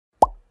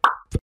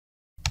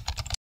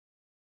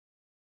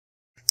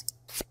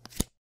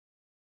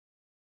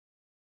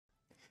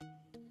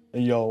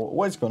Yo,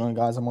 what's going on,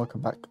 guys, and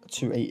welcome back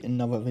to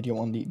another video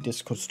on the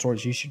Discord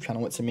Storage YouTube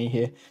channel. It's me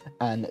here,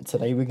 and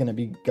today we're going to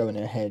be going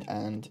ahead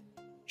and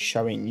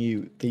showing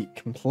you the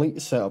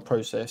complete setup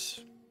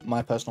process.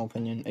 My personal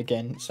opinion,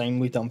 again, same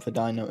we've done for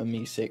Dino and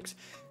Me6.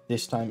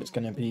 This time it's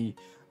going to be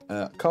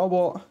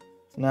Carbot.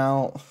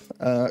 Now,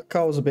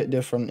 Carl's a bit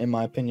different in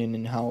my opinion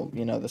in how,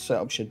 you know, the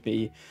setup should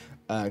be.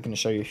 Going to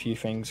show you a few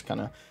things, kind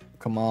of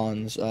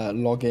commands,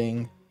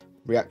 logging,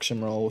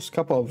 reaction roles, a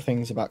couple of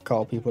things about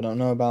Carl people don't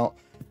know about.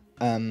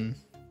 I'm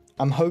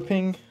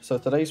hoping, so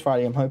today's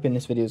Friday, I'm hoping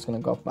this video is going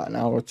to go up about an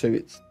hour or two.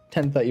 It's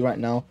 10:30 right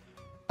now.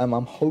 I'm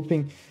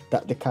hoping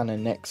that the kind of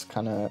next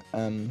kind of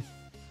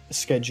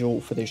schedule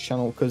for this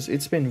channel, because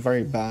it's been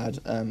very bad.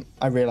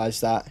 I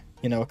realized that,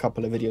 you know, a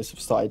couple of videos have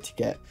started to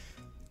get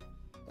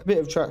a bit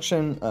of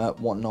traction,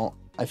 whatnot.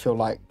 I feel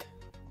like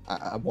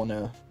I want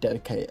to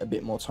dedicate a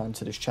bit more time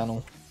to this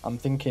channel. I'm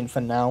thinking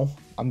for now,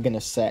 I'm going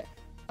to set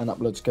an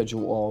upload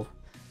schedule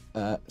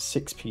of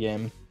 6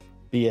 p.m.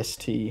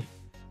 BST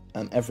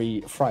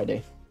every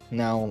Friday.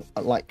 Now,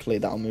 likely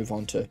that'll move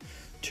on to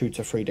 2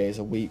 to 3 days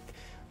a week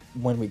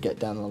when we get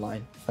down the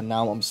line. For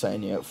now, I'm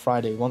setting it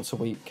Friday once a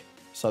week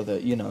so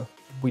that, you know,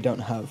 we don't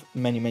have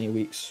many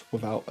weeks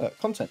without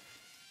content.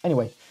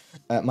 Anyway,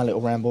 my little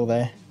ramble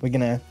there. We're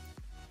gonna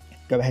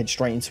go ahead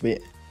straight into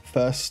it.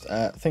 First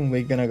thing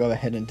we're gonna go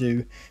ahead and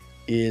do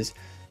is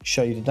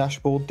show you the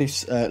dashboard.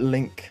 This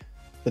link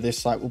for this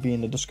site will be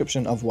in the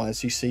description.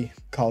 Otherwise, you see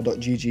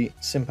carl.gg,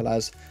 simple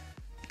as.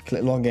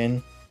 Click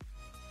login.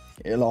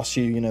 It'll ask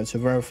you, you know, to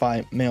verify.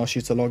 It may ask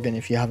you to log in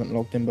if you haven't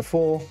logged in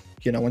before.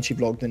 You know, once you've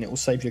logged in, it will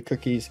save your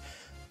cookies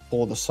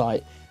for the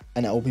site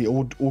and it'll be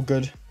all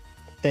good.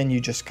 Then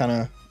you just kind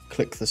of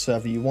click the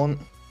server you want.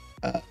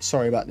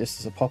 Sorry about this,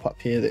 there's a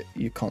pop-up here that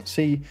you can't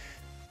see,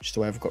 just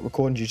the way I've got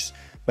recorded. You just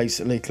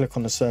basically click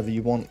on the server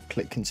you want,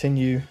 click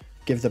continue,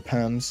 give the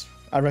perms.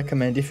 I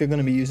recommend, if you're going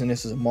to be using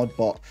this as a mod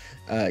bot,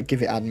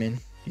 give it admin.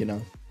 You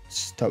know,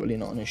 it's totally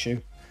not an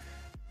issue.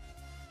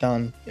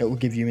 Done. It will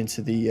give you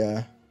into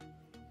the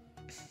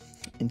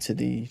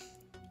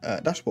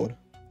dashboard,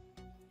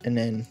 and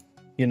then,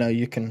 you know,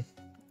 you can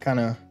kind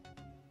of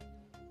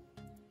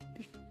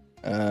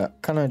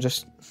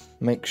just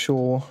make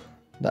sure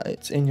that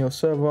it's in your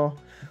server,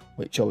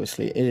 which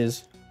obviously it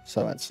is,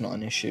 so that's not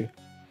an issue.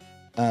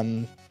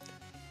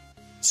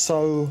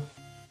 So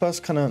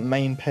first kind of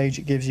main page,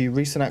 it gives you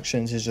recent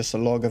actions, is just a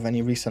log of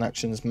any recent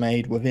actions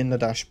made within the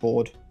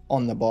dashboard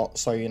on the bot.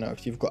 So, you know,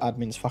 if you've got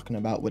admins fucking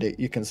about with it,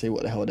 you can see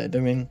what the hell they're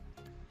doing.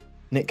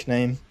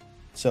 Nickname,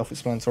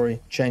 self-explanatory.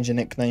 Change your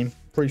nickname.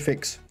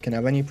 Prefix, can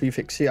have any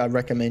prefix here. I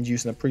recommend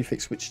using a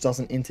prefix which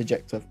doesn't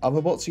interject with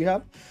other bots you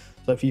have.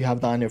 So if you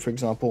have Dino, for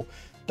example,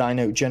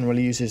 Dino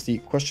generally uses the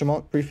question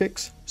mark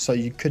prefix, so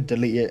you could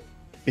delete it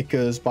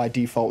because by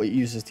default it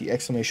uses the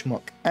exclamation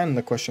mark and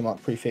the question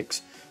mark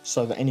prefix,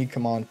 so that any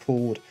command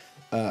pulled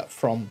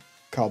from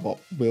Carbot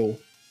will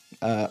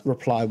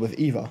reply with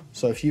either.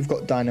 So if you've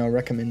got Dino, I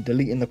recommend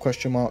deleting the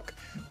question mark,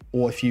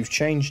 or if you've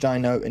changed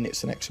Dino and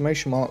it's an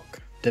exclamation mark,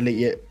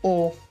 delete it,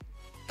 or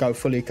go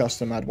fully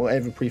custom, add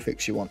whatever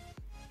prefix you want.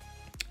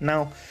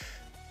 Now,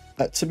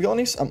 to be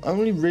honest, I'm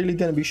only really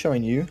going to be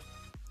showing you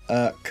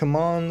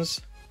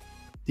commands,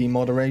 the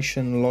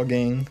moderation,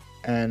 logging,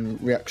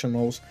 and reaction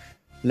roles.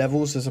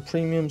 Levels as a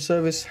premium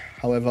service.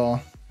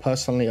 However,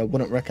 personally, I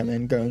wouldn't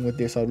recommend going with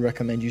this. I'd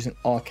recommend using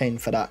Arcane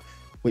for that,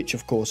 which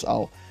of course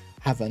I'll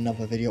have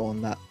another video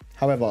on that.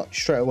 However,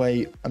 straight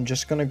away, I'm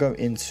just going to go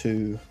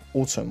into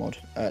auto mod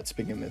to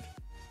begin with.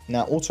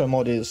 Now, auto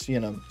mod is, you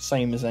know,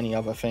 same as any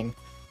other thing.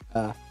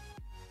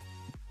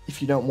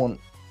 If you don't want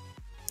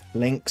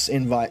links,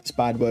 invites,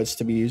 bad words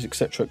to be used,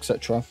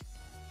 etc.,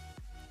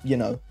 you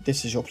know,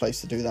 this is your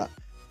place to do that.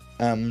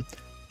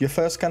 Your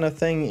first kind of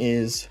thing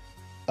is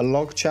a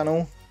log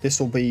channel. This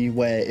will be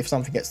where if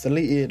something gets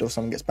deleted or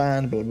something gets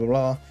banned, blah blah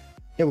blah,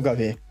 it will go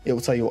here. It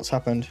will tell you what's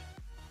happened.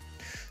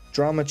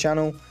 Drama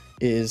channel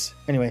is,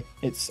 anyway,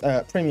 it's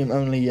premium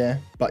only, yeah,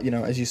 but you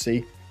know, as you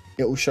see,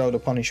 it will show the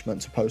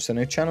punishment to post on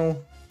a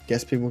channel.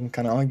 Guess people can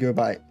kind of argue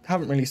about it.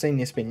 Haven't really seen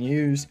this being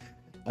used,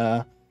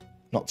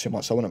 not too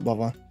much, so I wouldn't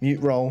bother.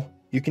 Mute role,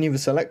 you can either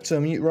select a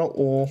mute role,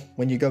 or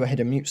when you go ahead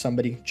and mute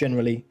somebody,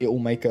 generally it will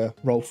make a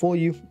role for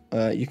you.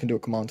 You can do a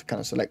command to kind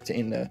of select it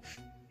in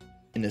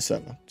the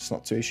server. It's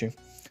not too issue.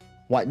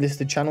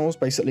 Whitelisted channels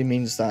basically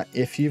means that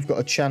if you've got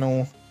a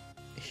channel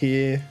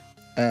here,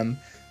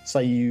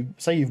 say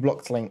you've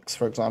blocked links,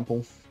 for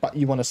example, but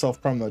you want a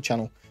self-promo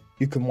channel,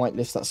 you can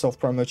whitelist that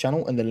self-promo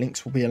channel and the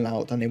links will be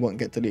allowed and they won't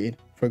get deleted,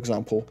 for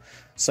example.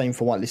 Same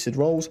for whitelisted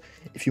roles.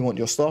 If you want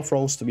your staff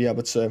roles to be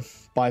able to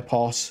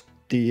bypass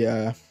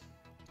the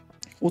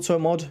auto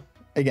mod,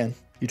 again,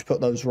 you'd put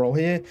those role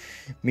here.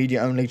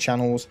 Media only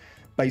channels,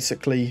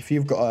 basically, if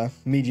you've got a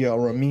media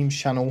or a memes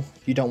channel,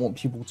 you don't want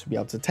people to be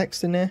able to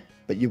text in there,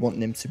 but you want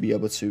them to be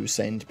able to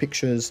send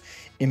pictures,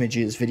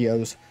 images,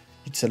 videos.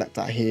 You'd select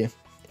that here,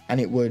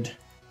 and it would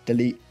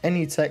delete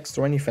any text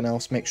or anything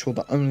else. Make sure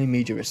that only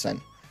media is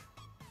sent.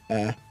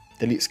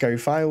 Delete scary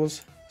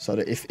files, so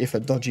that if a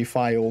dodgy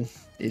file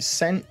is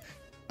sent,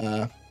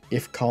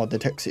 if Car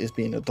detects it as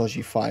being a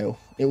dodgy file,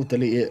 it will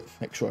delete it,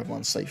 make sure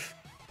everyone's safe.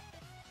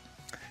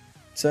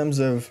 In terms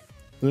of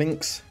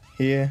links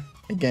here,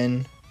 again,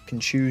 you can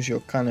choose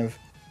your kind of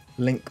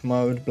link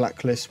mode.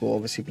 Blacklist will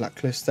obviously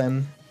blacklist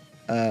them.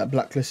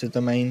 Blacklisted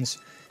domains,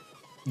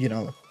 you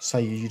know,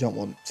 say you don't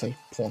want, say,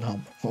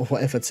 Pornhub or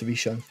whatever to be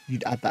shown,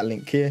 you'd add that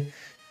link here.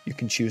 You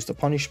can choose the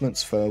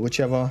punishments for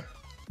whichever,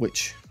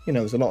 which, you know,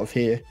 there's a lot of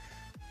here.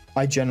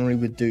 I generally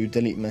would do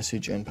delete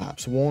message and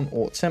perhaps warn,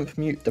 or temp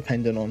mute,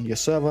 depending on your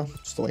server.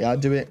 That's the way I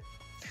do it.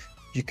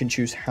 You can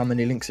choose how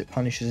many links it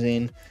punishes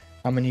in,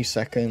 how many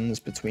seconds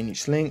between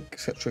each link,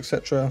 etc,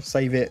 etc.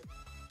 Save it.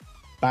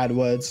 Bad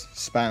words,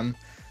 spam,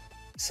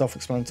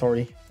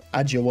 self-explanatory.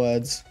 Add your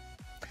words,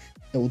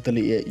 it will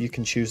delete it. You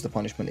can choose the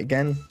punishment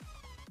again.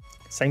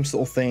 Same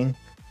sort of thing.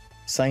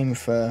 Same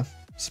for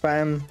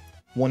spam.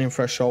 Warning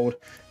threshold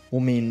will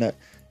mean that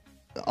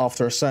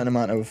after a certain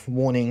amount of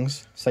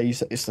warnings, say you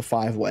set this to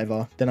 5,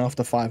 whatever, then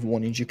after 5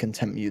 warnings you can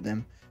temp mute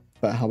them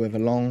for however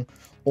long,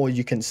 or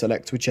you can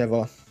select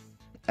whichever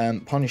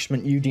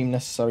punishment you deem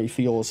necessary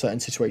for your certain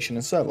situation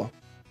and server.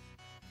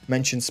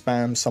 Mention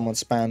spam, someone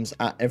spams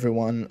at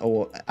everyone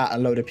or at a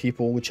load of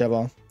people,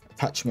 whichever.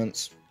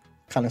 Attachments,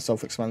 kind of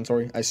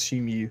self-explanatory. I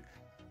assume you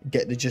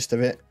get the gist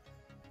of it.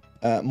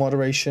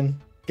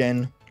 Moderation,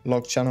 again,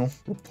 log channel,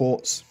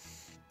 reports.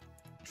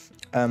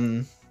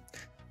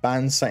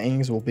 Ban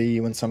settings will be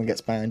when someone gets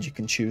banned, you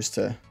can choose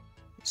to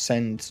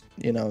send,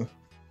 you know,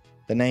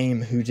 the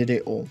name, who did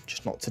it, or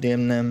just not to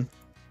DM them.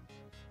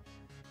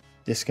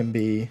 This can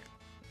be,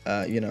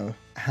 you know,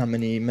 how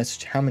many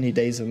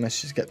days of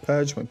messages get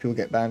purged when people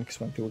get banned,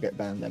 because when people get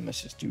banned, their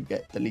messages do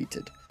get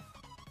deleted.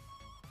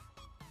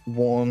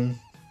 Warn,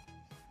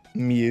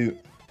 mute,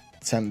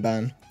 temp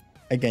ban.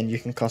 Again, you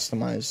can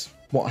customize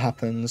what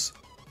happens,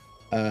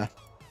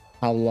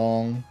 how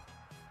long,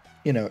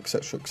 you know,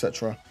 etc,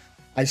 etc.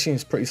 I assume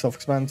it's pretty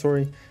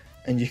self-explanatory,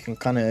 and you can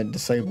kind of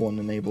disable and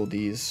enable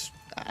these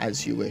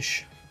as you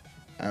wish.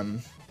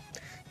 Kind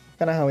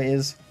of how it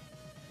is.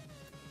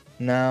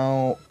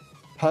 Now,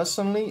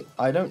 personally,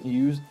 I don't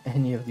use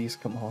any of these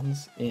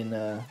commands in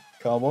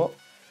Carbot.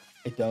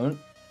 I don't,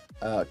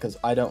 because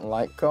I don't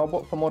like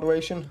Carbot for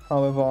moderation.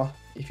 However,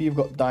 if you've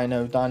got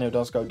Dino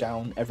does go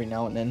down every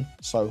now and then.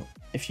 So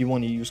if you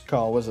want to use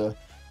Car as a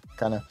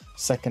kind of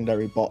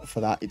secondary bot for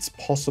that, it's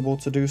possible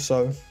to do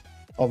so.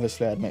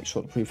 Obviously, I'd make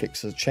sure the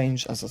prefixes are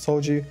changed, as I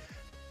told you.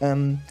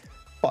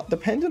 But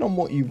depending on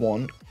what you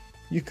want,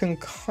 you can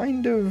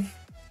kind of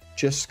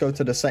just go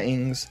to the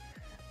settings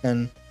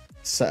and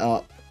set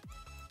up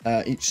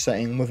each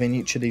setting within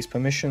each of these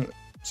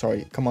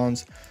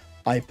commands.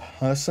 I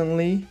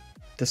personally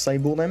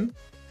disable them.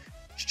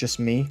 It's just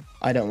me.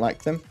 I don't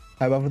like them.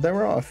 However,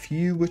 there are a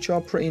few which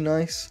are pretty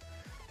nice.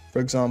 For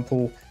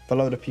example, if a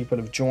load of people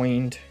have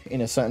joined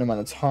in a certain amount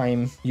of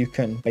time, you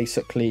can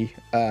basically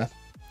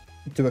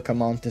do a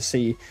command to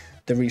see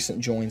the recent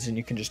joins, and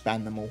you can just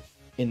ban them all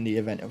in the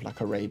event of like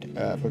a raid,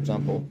 for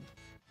example.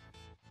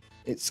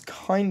 It's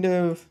kind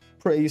of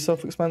pretty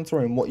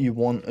self-explanatory in what you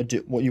want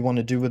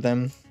to do with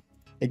them.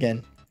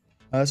 Again,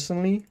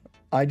 personally,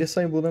 I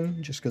disable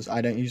them just because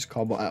I don't use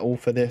Carbot at all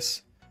for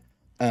this.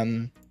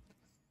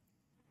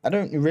 I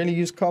don't really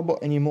use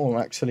Carbot anymore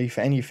actually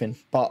for anything,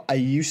 but I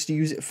used to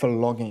use it for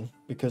logging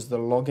because the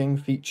logging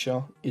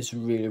feature is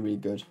really, really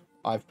good.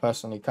 I've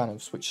personally kind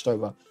of switched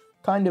over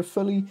kind of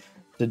fully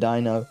to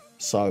Dino,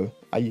 so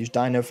I use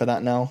Dino for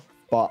that now,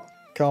 but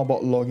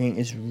Carbot logging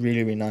is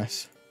really, really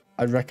nice.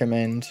 I'd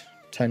recommend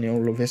turning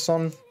all of this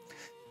on.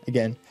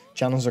 Again,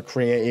 channels are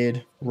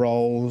created,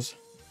 roles,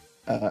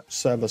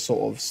 server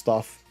sort of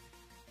stuff.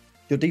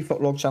 Your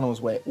default log channel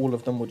is where all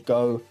of them would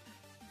go.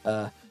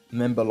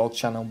 Member log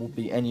channel will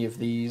be any of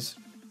these.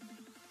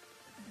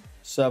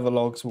 Server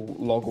logs will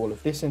log all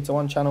of this into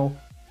one channel.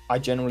 I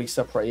generally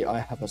separate it. I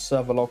have a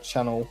server log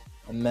channel,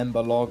 a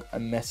member log, a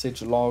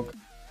message log,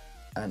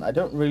 and I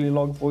don't really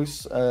log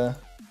voice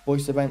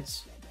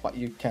events, but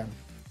you can.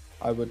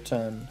 I would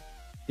turn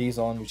these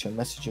on, which are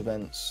message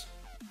events,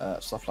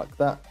 stuff like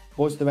that.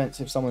 Voice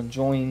events, if someone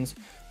joins,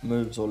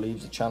 moves, or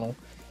leaves the channel,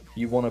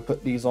 you want to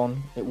put these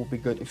on. It will be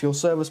good. If your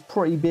server's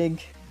pretty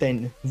big,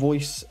 then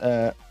voice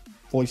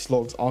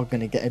logs are going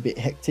to get a bit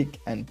hectic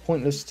and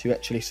pointless to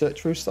actually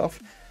search through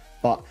stuff.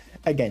 But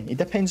again, it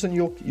depends on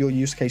your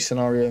use case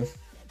scenario.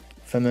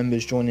 For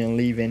members joining and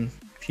leaving,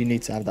 if you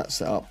need to have that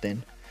set up,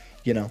 then,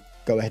 you know,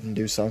 go ahead and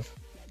do so.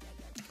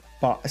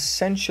 But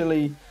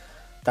essentially,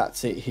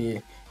 that's it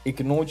here.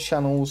 Ignored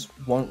channels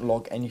won't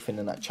log anything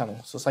in that channel.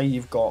 So say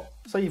you've got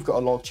a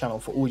log channel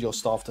for all your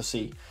staff to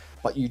see,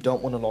 but you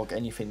don't want to log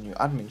anything in your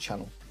admin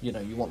channel. You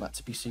know, you want that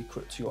to be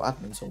secret to your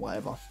admins or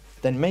whatever.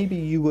 Then maybe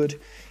you would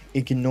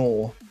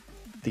ignore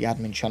the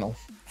admin channel,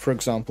 for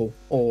example,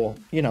 or,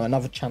 you know,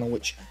 another channel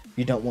which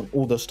you don't want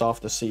all the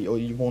staff to see, or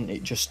you want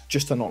it just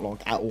to not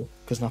log at all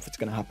because nothing's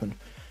going to happen.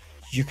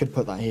 You could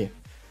put that here.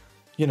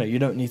 You know, you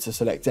don't need to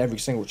select every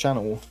single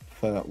channel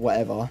for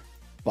whatever,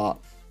 but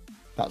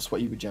that's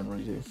what you would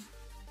generally do.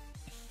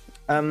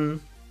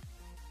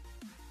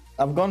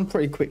 I've gone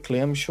pretty quickly.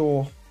 I'm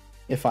sure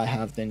If I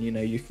have, then you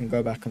know, you can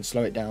go back and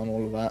slow it down,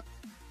 all of that.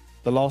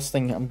 The last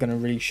thing I'm going to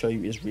really show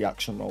you is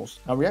reaction roles.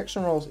 Now,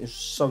 reaction roles is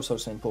so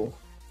simple.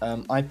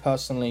 I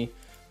personally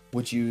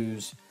would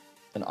use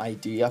an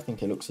ID. I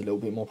think it looks a little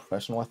bit more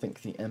professional. I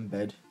think the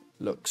embed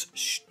looks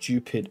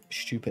stupid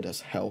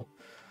as hell.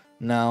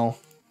 Now,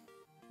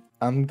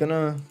 I'm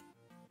gonna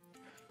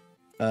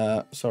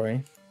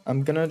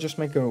just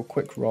make a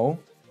quick roll.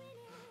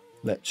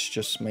 Let's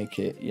just make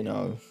it, you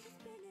know,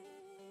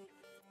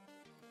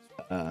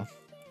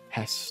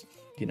 test,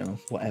 you know,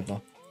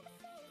 whatever.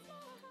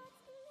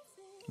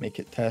 Make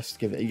it test,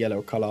 give it a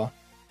yellow color,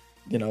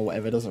 you know,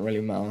 whatever, doesn't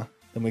really matter.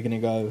 Then we're gonna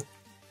go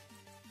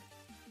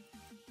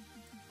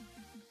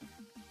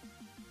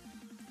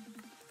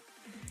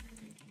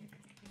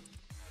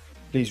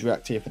please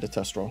react here for the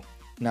test roll.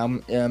 Now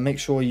make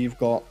sure you've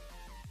got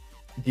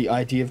the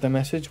ID of the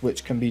message,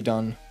 which can be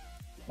done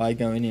by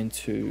going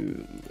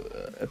into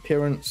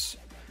appearance.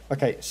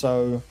 Okay,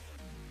 so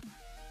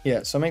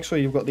yeah, so make sure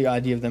you've got the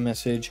ID of the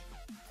message.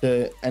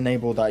 To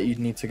enable that, you'd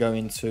need to go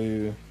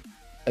into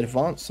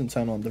advanced and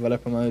turn on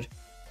developer mode.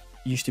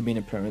 Used to be in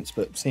appearance,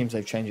 but seems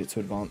they've changed it to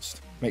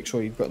advanced. Make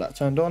sure you've got that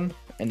turned on,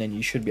 and then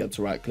you should be able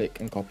to right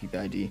click and copy the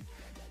ID.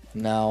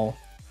 Now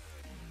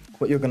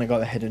what you're going to go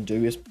ahead and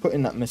do is put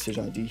in that message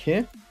ID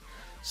here,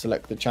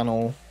 select the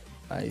channel.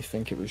 I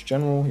think it was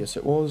general. Yes,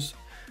 it was.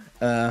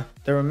 There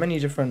are many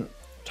different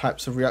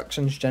types of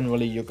reactions.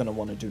 Generally, you're going to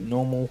want to do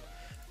normal.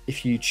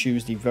 If you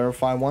choose the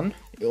verify one,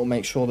 it will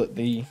make sure that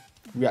the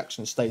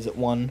reaction stays at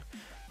 1.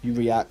 You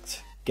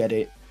react, get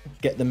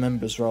the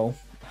members role,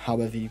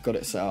 however you've got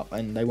it set up,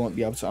 and they won't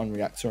be able to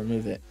unreact or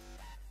remove it.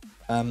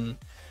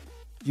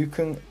 You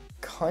can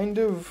kind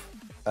of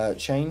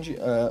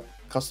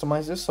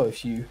customize this. So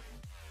if you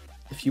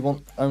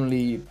want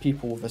only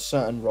people with a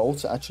certain role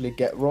to actually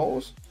get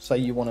roles, say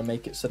you want to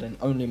make it so then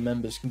only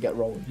members can get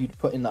roles, you'd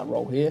put in that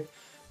role here.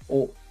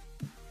 Or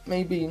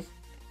maybe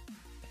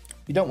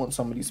you don't want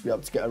somebody to be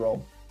able to get a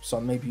role, so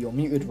maybe your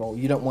muted role,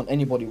 you don't want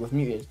anybody with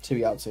muted to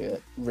be able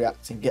to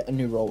react and get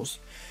new roles,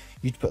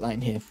 you'd put that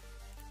in here.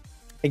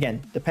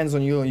 Again, depends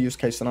on your use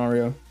case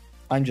scenario.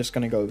 I'm just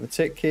going to go with a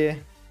tick here,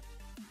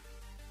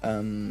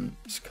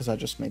 because I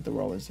just made the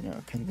role as, you know,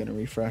 I'm going to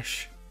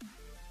refresh.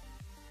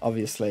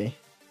 Obviously,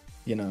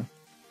 you know,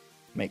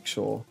 make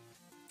sure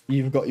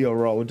you've got your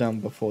role done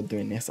before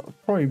doing this. That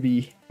would probably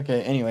be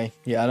okay. Anyway,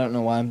 yeah, I don't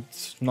know why I'm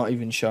not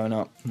even showing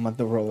up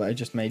the role that I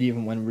just made,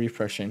 even when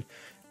refreshing.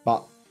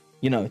 But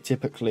you know,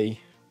 typically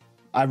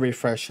I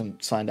refresh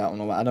and signed out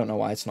and all that. I don't know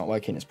why it's not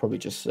working. It's probably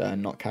just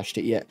not cached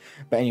it yet.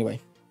 But anyway,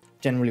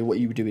 generally what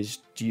you would do is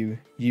you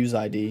use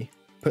ID,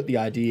 put the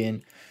ID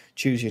in,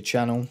 choose your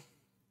channel,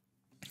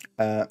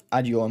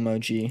 add your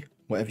emoji,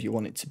 whatever you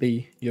want it to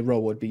be. Your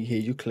role would be here.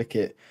 You click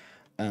it.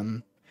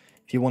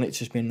 If you want it to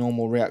just be a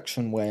normal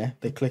reaction where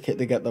they click it,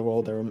 they get the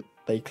role,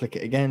 they click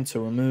it again to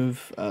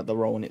remove the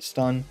role and it's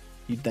done,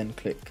 you then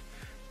click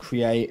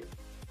create.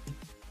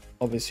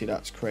 Obviously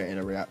that's created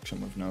a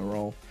reaction with no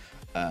role,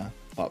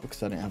 but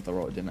because I didn't have the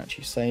role, it didn't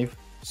actually save.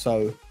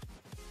 So,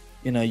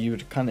 you know, you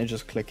would kind of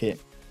just click it,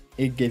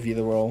 it'd give you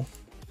the role,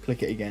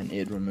 click it again,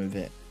 it'd remove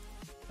it.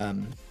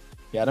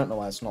 Yeah, I don't know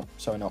why it's not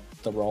showing up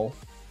the role,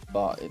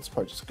 but it's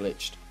probably just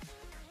glitched.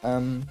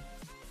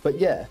 But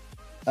yeah,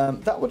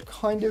 that would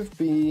kind of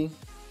be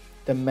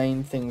the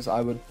main things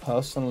I would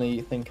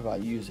personally think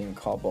about using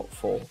Carbot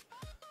for.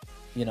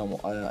 You know,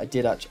 I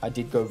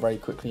did go very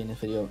quickly in the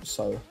video,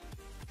 so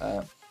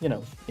you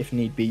know, if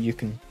need be, you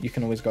can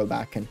always go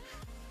back and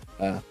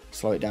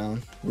slow it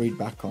down, read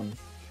back on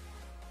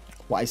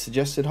what I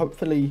suggested.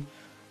 Hopefully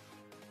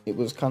it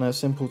was kind of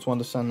simple to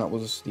understand. That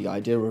was the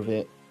idea of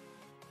it,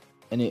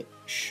 and it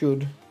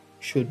should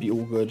be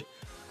all good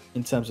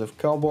in terms of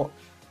Carbot.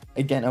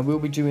 Again, I will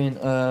be doing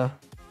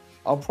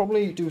I'll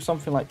probably do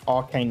something like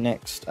Arcane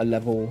next, a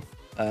level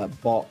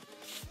bot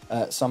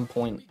at some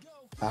point,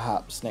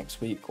 perhaps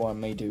next week, or I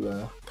may do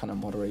a kind of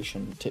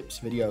moderation tips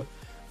video.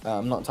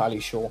 I'm not entirely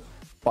sure,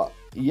 but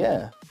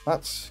yeah,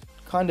 that's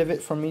kind of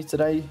it from me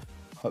today.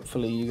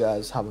 Hopefully you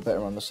guys have a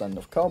better understanding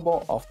of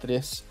Carbot after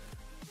this.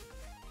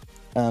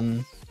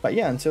 But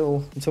yeah,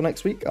 until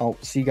next week, I'll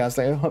see you guys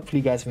later. Hopefully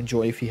you guys have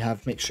enjoyed. If you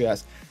have, make sure you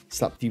guys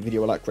slap the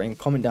video a like rating,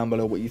 comment down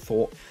below what you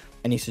thought,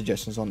 any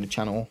suggestions on the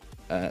channel,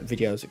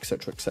 videos,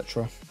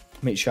 etc.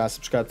 Make sure you guys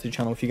subscribe to the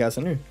channel if you guys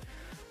are new,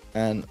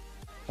 and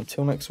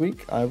until next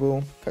week, I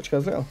will catch you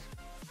guys later.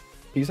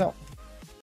 Peace out.